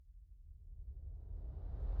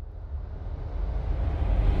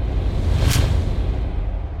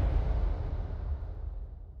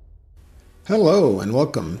Hello and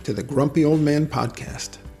welcome to the Grumpy Old Man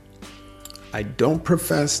Podcast. I don't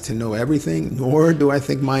profess to know everything, nor do I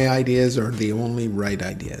think my ideas are the only right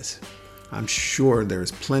ideas. I'm sure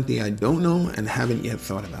there's plenty I don't know and haven't yet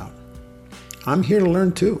thought about. I'm here to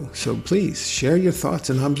learn too, so please share your thoughts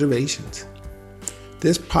and observations.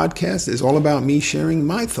 This podcast is all about me sharing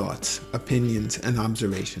my thoughts, opinions, and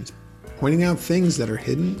observations, pointing out things that are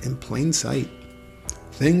hidden in plain sight,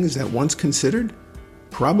 things that once considered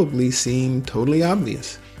probably seem totally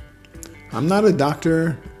obvious. I'm not a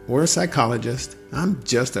doctor or a psychologist. I'm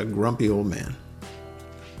just a grumpy old man.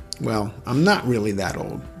 Well, I'm not really that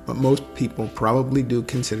old, but most people probably do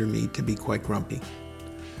consider me to be quite grumpy.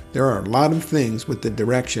 There are a lot of things with the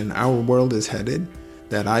direction our world is headed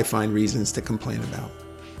that I find reasons to complain about.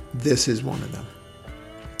 This is one of them.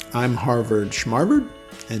 I'm Harvard Schmarvard,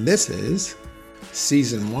 and this is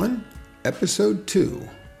Season 1, Episode 2,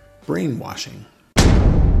 Brainwashing.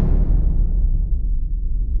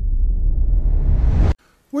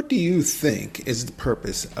 What do you think is the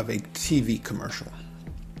purpose of a TV commercial?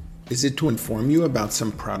 Is it to inform you about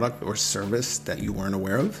some product or service that you weren't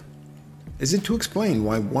aware of? Is it to explain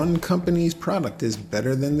why one company's product is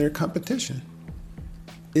better than their competition?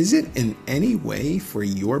 Is it in any way for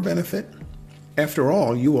your benefit? After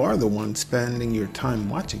all, you are the one spending your time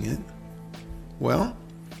watching it. Well,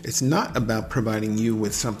 it's not about providing you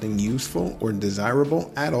with something useful or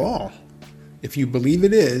desirable at all. If you believe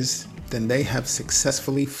it is, then they have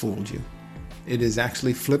successfully fooled you. It is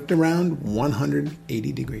actually flipped around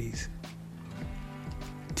 180 degrees.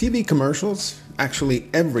 TV commercials, actually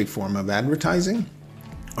every form of advertising,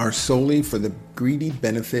 are solely for the greedy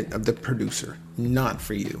benefit of the producer, not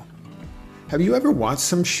for you. Have you ever watched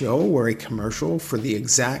some show where a commercial for the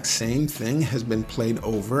exact same thing has been played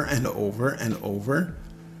over and over and over?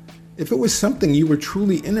 If it was something you were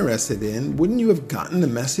truly interested in, wouldn't you have gotten the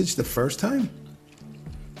message the first time?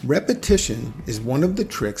 Repetition is one of the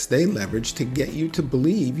tricks they leverage to get you to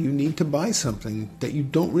believe you need to buy something that you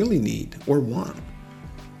don't really need or want.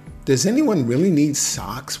 Does anyone really need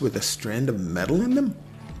socks with a strand of metal in them?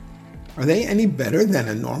 Are they any better than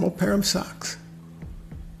a normal pair of socks?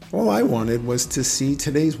 All I wanted was to see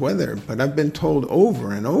today's weather, but I've been told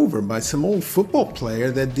over and over by some old football player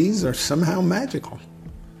that these are somehow magical.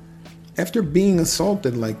 After being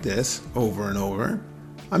assaulted like this over and over,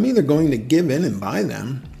 I'm either going to give in and buy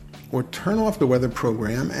them, or turn off the weather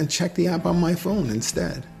program and check the app on my phone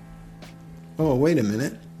instead. Oh, wait a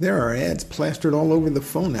minute. There are ads plastered all over the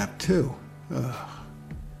phone app too. Ugh.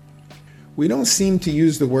 We don't seem to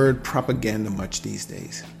use the word propaganda much these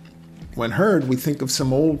days. When heard, we think of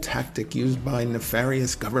some old tactic used by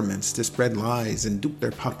nefarious governments to spread lies and dupe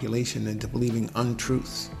their population into believing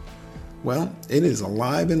untruths. Well, it is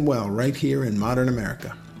alive and well right here in modern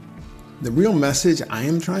America. The real message I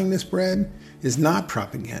am trying to spread is not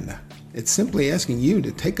propaganda. It's simply asking you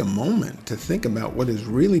to take a moment to think about what is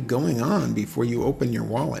really going on before you open your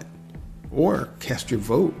wallet or cast your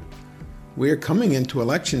vote. We are coming into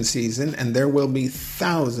election season and there will be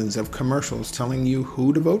thousands of commercials telling you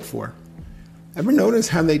who to vote for. Ever notice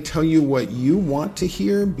how they tell you what you want to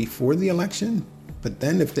hear before the election, but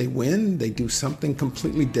then if they win, they do something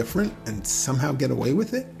completely different and somehow get away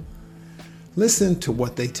with it? Listen to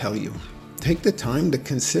what they tell you. Take the time to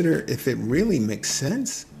consider if it really makes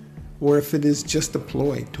sense or if it is just a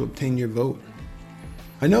ploy to obtain your vote.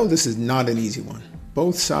 I know this is not an easy one.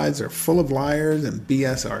 Both sides are full of liars and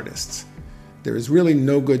BS artists. There is really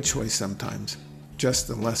no good choice sometimes, just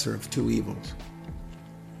the lesser of two evils.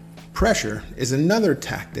 Pressure is another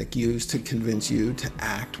tactic used to convince you to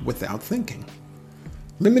act without thinking.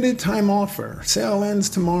 Limited time offer, sale ends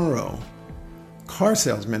tomorrow. Car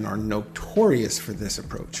salesmen are notorious for this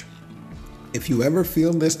approach. If you ever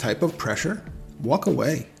feel this type of pressure, walk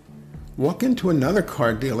away. Walk into another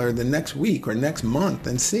car dealer the next week or next month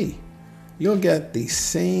and see. You'll get the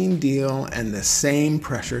same deal and the same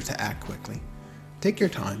pressure to act quickly. Take your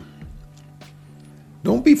time.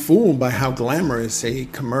 Don't be fooled by how glamorous a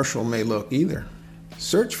commercial may look either.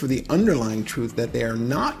 Search for the underlying truth that they are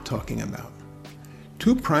not talking about.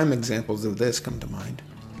 Two prime examples of this come to mind.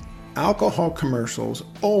 Alcohol commercials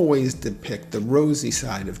always depict the rosy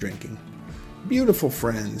side of drinking. Beautiful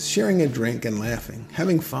friends, sharing a drink and laughing,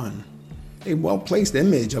 having fun. A well-placed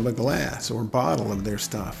image of a glass or bottle of their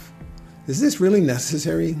stuff. Is this really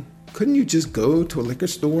necessary? Couldn't you just go to a liquor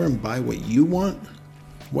store and buy what you want?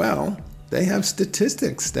 Well, they have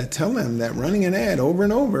statistics that tell them that running an ad over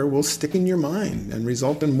and over will stick in your mind and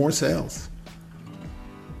result in more sales.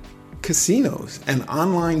 Casinos and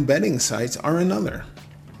online betting sites are another.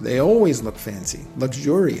 They always look fancy,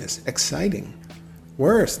 luxurious, exciting.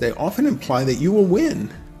 Worse, they often imply that you will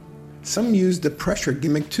win. Some use the pressure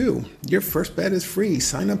gimmick too. Your first bet is free.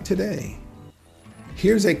 Sign up today.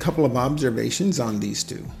 Here's a couple of observations on these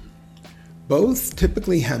two. Both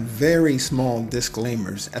typically have very small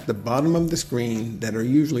disclaimers at the bottom of the screen that are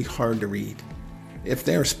usually hard to read. If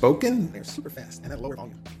they are spoken, they're super fast and at lower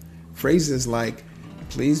volume. Phrases like,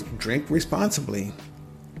 please drink responsibly,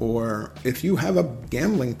 or if you have a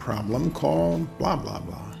gambling problem, call blah blah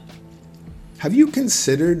blah. Have you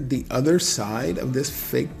considered the other side of this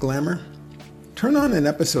fake glamour? Turn on an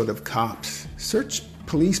episode of Cops, search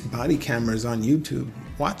police body cameras on YouTube,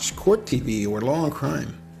 watch court TV or Law and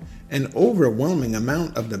Crime. An overwhelming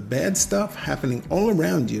amount of the bad stuff happening all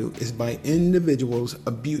around you is by individuals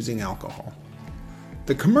abusing alcohol.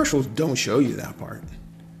 The commercials don't show you that part.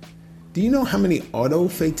 Do you know how many auto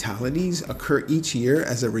fatalities occur each year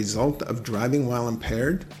as a result of driving while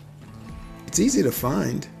impaired? It's easy to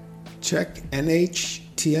find. Check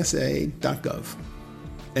NHTSA.gov.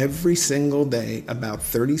 Every single day, about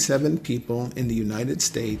 37 people in the United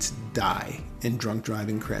States die in drunk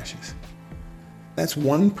driving crashes. That's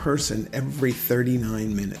one person every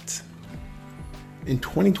 39 minutes. In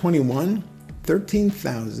 2021,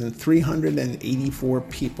 13,384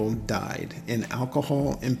 people died in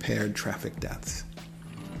alcohol-impaired traffic deaths.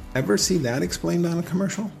 Ever see that explained on a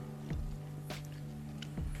commercial?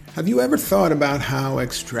 Have you ever thought about how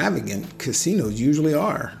extravagant casinos usually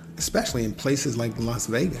are, especially in places like Las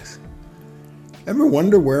Vegas? Ever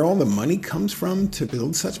wonder where all the money comes from to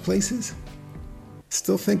build such places?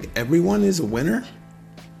 Still think everyone is a winner?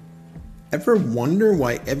 Ever wonder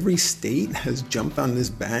why every state has jumped on this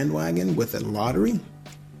bandwagon with a lottery?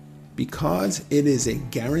 Because it is a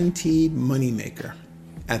guaranteed moneymaker.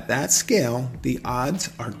 At that scale, the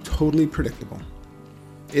odds are totally predictable.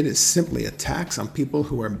 It is simply a tax on people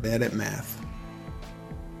who are bad at math.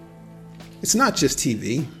 It's not just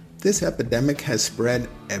TV. This epidemic has spread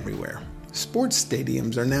everywhere. Sports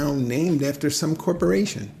stadiums are now named after some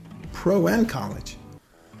corporation, pro and college.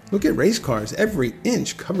 Look at race cars, every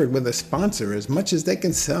inch covered with a sponsor as much as they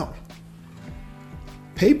can sell.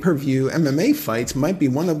 Pay-per-view MMA fights might be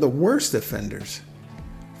one of the worst offenders.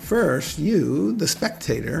 First, you, the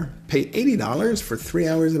spectator, pay $80 for 3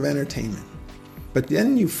 hours of entertainment. But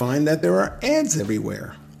then you find that there are ads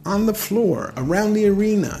everywhere, on the floor, around the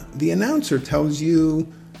arena. The announcer tells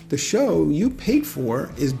you the show you paid for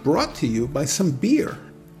is brought to you by some beer.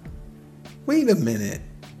 Wait a minute.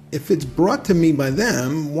 If it's brought to me by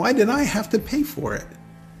them, why did I have to pay for it?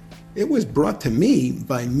 It was brought to me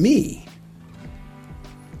by me.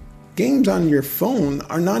 Games on your phone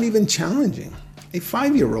are not even challenging. A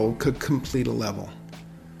 5-year-old could complete a level.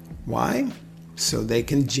 Why? So they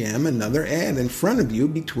can jam another ad in front of you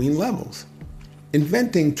between levels.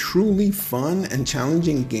 Inventing truly fun and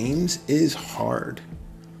challenging games is hard.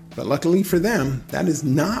 But luckily for them, that is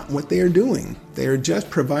not what they are doing. They are just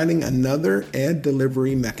providing another ad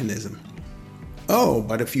delivery mechanism. Oh,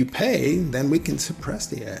 but if you pay, then we can suppress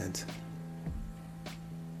the ads.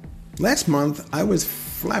 Last month, I was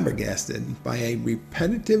flabbergasted by a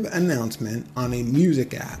repetitive announcement on a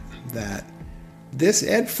music app that this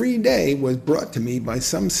ad-free day was brought to me by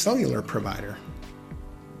some cellular provider.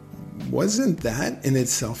 Wasn't that in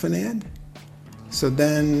itself an ad? So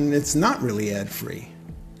then it's not really ad-free.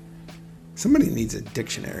 Somebody needs a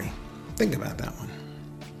dictionary. Think about that one.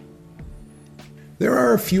 There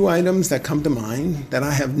are a few items that come to mind that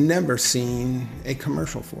I have never seen a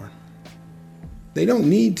commercial for. They don't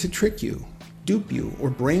need to trick you, dupe you, or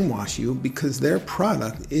brainwash you because their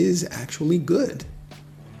product is actually good.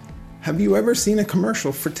 Have you ever seen a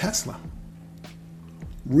commercial for Tesla?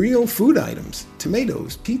 Real food items,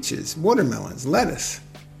 tomatoes, peaches, watermelons, lettuce.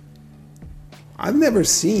 I've never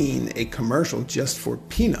seen a commercial just for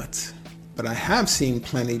peanuts, but I have seen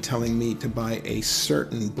plenty telling me to buy a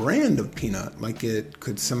certain brand of peanut like it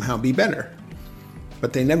could somehow be better.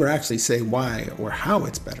 But they never actually say why or how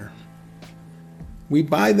it's better. We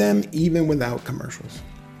buy them even without commercials.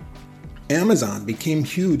 Amazon became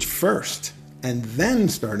huge first and then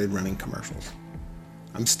started running commercials.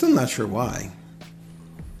 I'm still not sure why.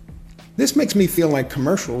 This makes me feel like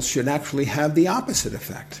commercials should actually have the opposite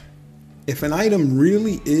effect. If an item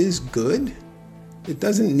really is good, it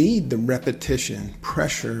doesn't need the repetition,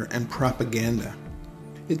 pressure, and propaganda.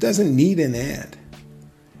 It doesn't need an ad.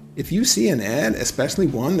 If you see an ad, especially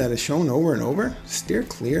one that is shown over and over, steer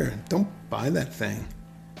clear. Don't buy that thing.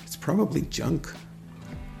 It's probably junk.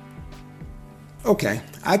 Okay,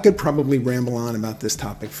 I could probably ramble on about this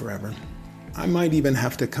topic forever. I might even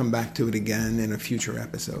have to come back to it again in a future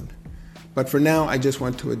episode. But for now, I just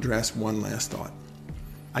want to address one last thought.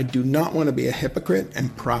 I do not want to be a hypocrite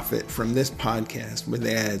and profit from this podcast with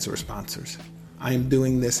ads or sponsors. I am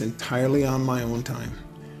doing this entirely on my own time.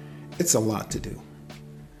 It's a lot to do.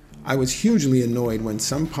 I was hugely annoyed when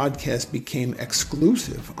some podcasts became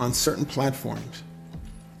exclusive on certain platforms.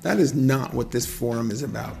 That is not what this forum is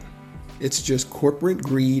about. It's just corporate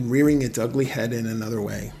greed rearing its ugly head in another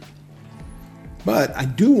way. But I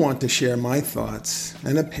do want to share my thoughts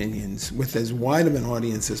and opinions with as wide of an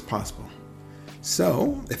audience as possible.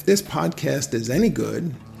 So, if this podcast is any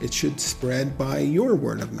good, it should spread by your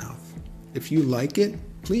word of mouth. If you like it,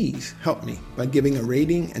 please help me by giving a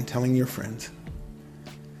rating and telling your friends.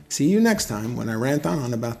 See you next time when I rant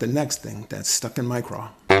on about the next thing that's stuck in my craw.